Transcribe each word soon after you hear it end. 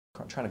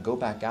trying to go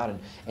back out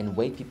and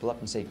wake people up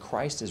and say,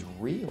 Christ is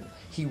real.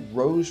 He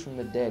rose from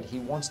the dead. He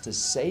wants to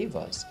save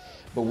us.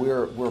 But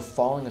we're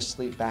falling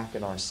asleep back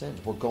in our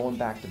sins. We're going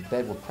back to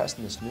bed. We're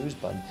pressing the snooze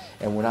button,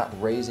 and we're not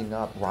rising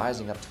up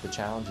to the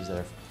challenges that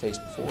are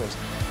faced before us.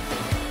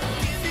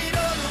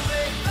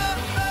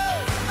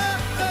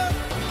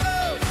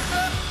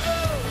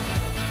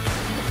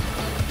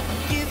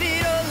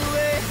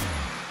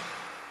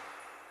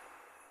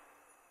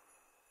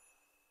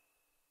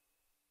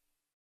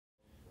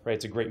 Right,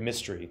 it's a great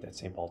mystery that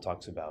St. Paul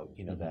talks about,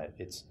 that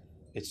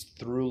it's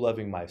through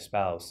loving my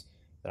spouse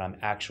that I'm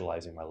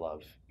actualizing my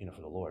love,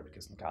 for the Lord,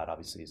 because God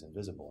obviously is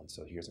invisible. And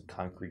so here's a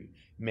concrete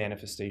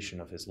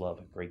manifestation of his love,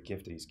 a great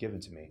gift that he's given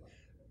to me,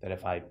 that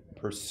if I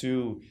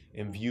pursue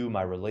and view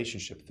my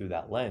relationship through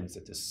that lens,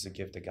 that this is a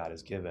gift that God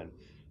has given,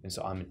 and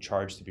so I'm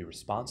charged to be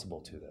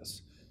responsible to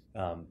this,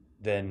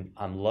 then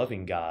I'm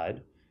loving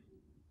God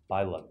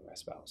by loving my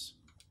spouse.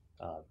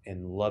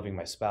 And loving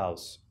my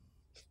spouse,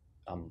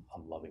 I'm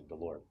loving the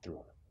Lord through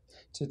her.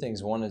 Two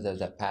things. One is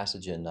that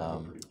passage in,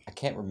 I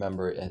can't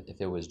remember if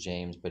it was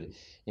James, but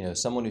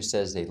someone who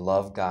says they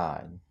love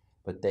God,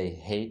 but they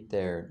hate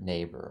their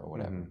neighbor or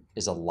whatever,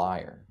 is a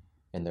liar,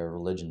 and their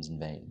religion's in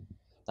vain.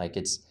 Like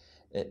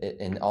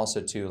and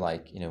also too,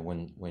 like,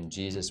 when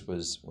Jesus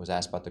was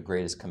asked about the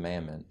greatest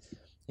commandment,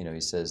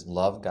 he says,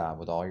 love God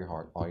with all your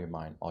heart, all your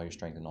mind, all your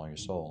strength, and all your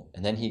soul.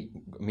 And then he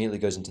immediately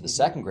goes into the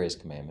second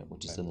greatest commandment,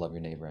 which is to love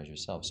your neighbor as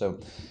yourself. So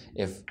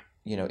if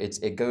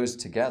it goes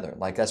together.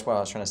 Like, that's what I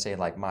was trying to say.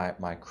 Like,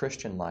 my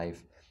Christian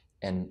life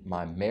and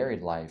my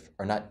married life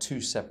are not two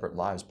separate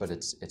lives, but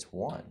it's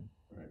one.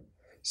 Right.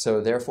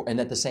 So therefore,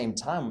 and at the same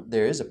time,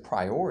 there is a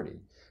priority.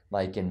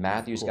 Like in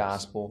Matthew's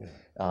gospel,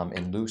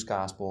 in Luke's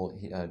gospel,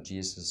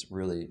 Jesus is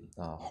really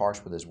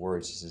harsh with his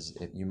words. He says,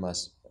 if you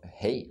must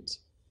hate,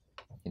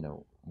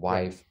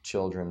 wife,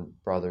 children,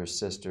 brothers,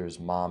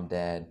 sisters, mom,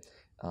 dad,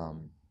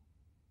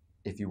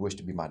 if you wish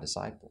to be my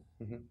disciple.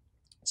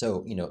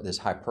 So, this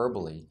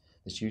hyperbole,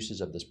 this usage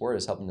of this word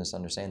is helping us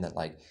understand that,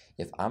 like,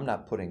 if I'm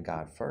not putting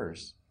God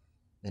first,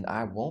 then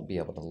I won't be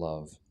able to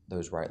love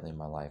those rightly in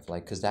my life.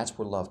 Like, because that's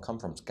where love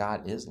comes from.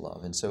 God is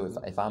love. And so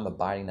if I'm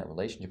abiding that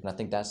relationship, and I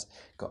think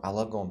I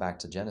love going back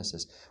to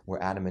Genesis,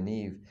 where Adam and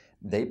Eve,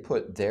 they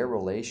put their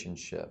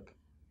relationship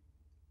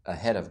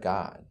ahead of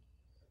God.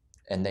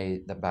 And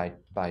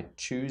by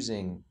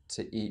choosing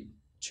to eat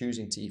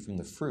from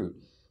the fruit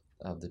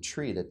of the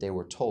tree that they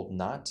were told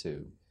not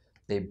to,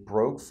 they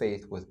broke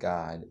faith with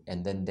God,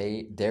 and then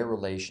their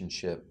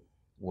relationship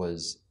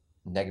was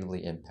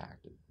negatively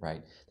impacted,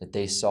 right? That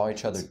they saw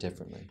each other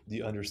differently.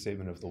 The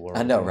understatement of the word.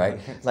 I know,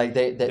 right? Like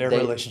their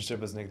relationship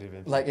was negatively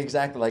impacted. Like,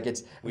 exactly. Like,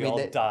 it's we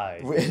all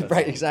died.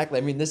 Right, exactly.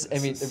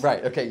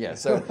 Right. Okay, yeah.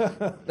 So,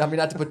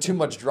 not to put too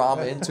much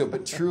drama into it,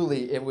 but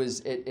truly, it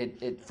was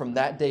it from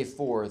that day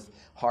forth,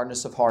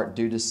 hardness of heart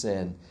due to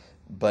sin.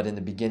 But in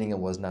the beginning, it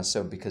was not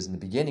so, because in the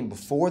beginning,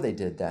 before they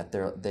did that,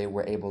 they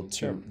were able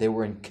to, they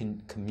were in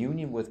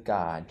communion with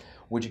God,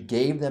 which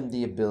gave them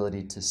the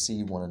ability to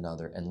see one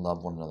another and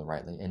love one another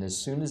rightly. And as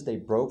soon as they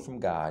broke from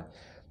God,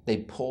 they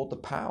pulled the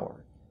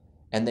power,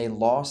 and they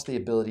lost the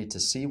ability to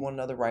see one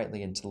another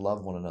rightly and to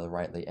love one another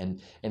rightly.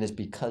 And it's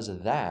because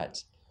of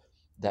that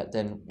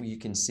then you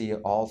can see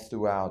all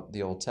throughout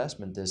the Old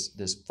Testament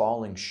this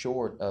falling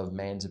short of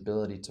man's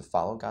ability to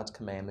follow God's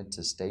commandment,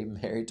 to stay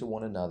married to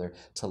one another,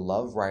 to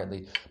love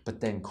rightly. But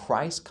then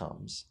Christ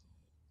comes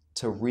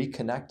to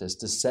reconnect us,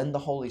 to send the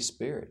Holy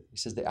Spirit. He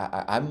says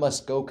that I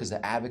must go because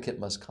the advocate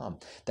must come.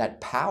 That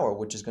power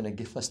which is going to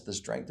give us the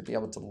strength to be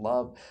able to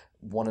love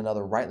one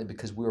another rightly,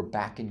 because we were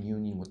back in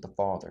union with the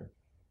Father.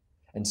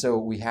 And so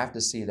we have to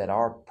see that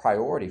our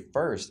priority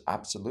first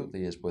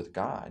absolutely is with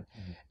God.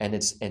 And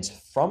it's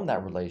from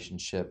that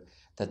relationship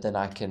that then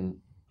I can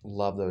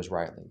love those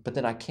rightly. But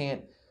then I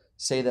can't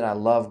say that I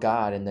love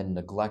God and then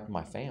neglect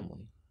my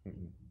family.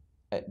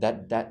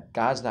 That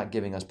God's not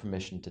giving us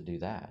permission to do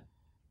that.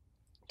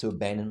 To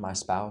abandon my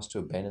spouse, to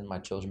abandon my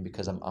children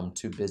because I'm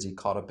too busy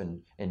caught up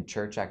in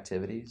church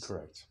activities.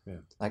 Correct. Yeah.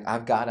 Like,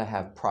 I've got to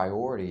have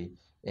priority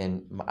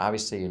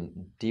obviously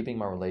in deepening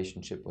my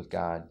relationship with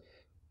God,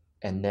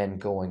 and then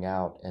going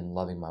out and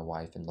loving my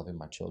wife and loving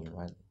my children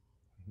rightly.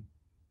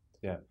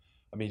 Yeah.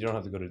 You don't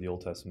have to go to the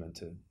Old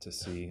Testament to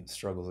see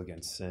struggles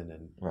against sin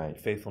and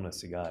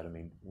faithfulness to God.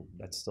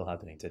 That's still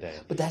happening today.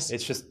 But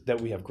it's just that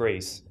we have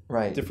grace,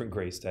 different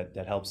grace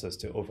that helps us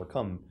to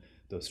overcome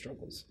those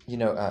struggles.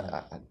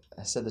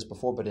 I said this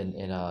before, but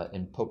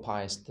in Pope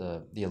Pius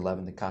the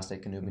 11th, the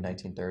Constate Connubii,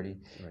 1930,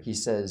 he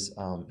says,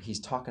 he's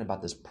talking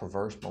about this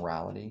perverse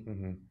morality.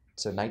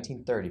 So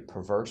 1930,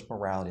 perverse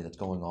morality that's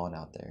going on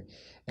out there.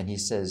 And he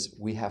says,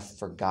 we have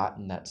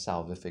forgotten that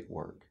salvific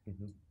work.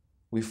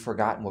 We've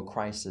forgotten what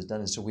Christ has done.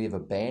 And so we have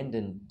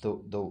abandoned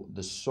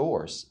the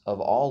source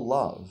of all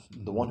love,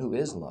 the one who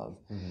is love.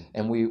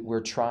 And we're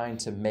trying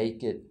to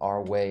make it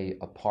our way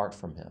apart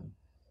from him.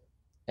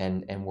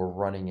 And we're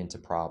running into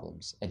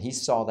problems. And he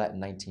saw that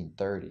in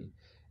 1930.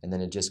 And then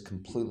it just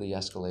completely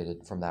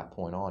escalated from that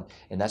point on.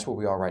 And that's where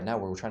we are right now,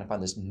 where we're trying to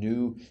find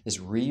this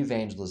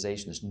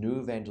re-evangelization, this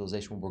new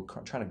evangelization, where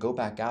we're trying to go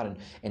back out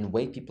and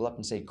wake people up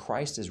and say,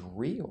 Christ is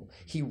real.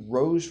 He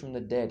rose from the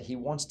dead. He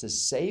wants to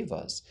save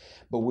us.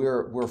 But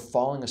we're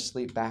falling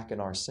asleep back in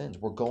our sins.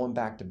 We're going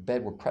back to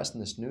bed. We're pressing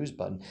the snooze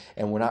button,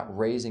 and we're not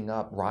rising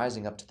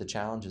up to the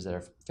challenges that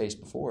are faced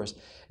before us.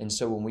 And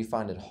so when we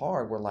find it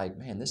hard, we're like,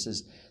 man, this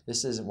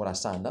isn't what I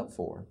signed up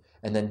for.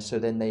 And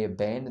then they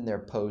abandon their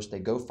post, they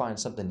go find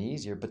something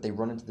easier, but they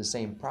run into the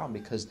same problem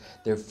because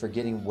they're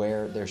forgetting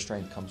where their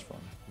strength comes from.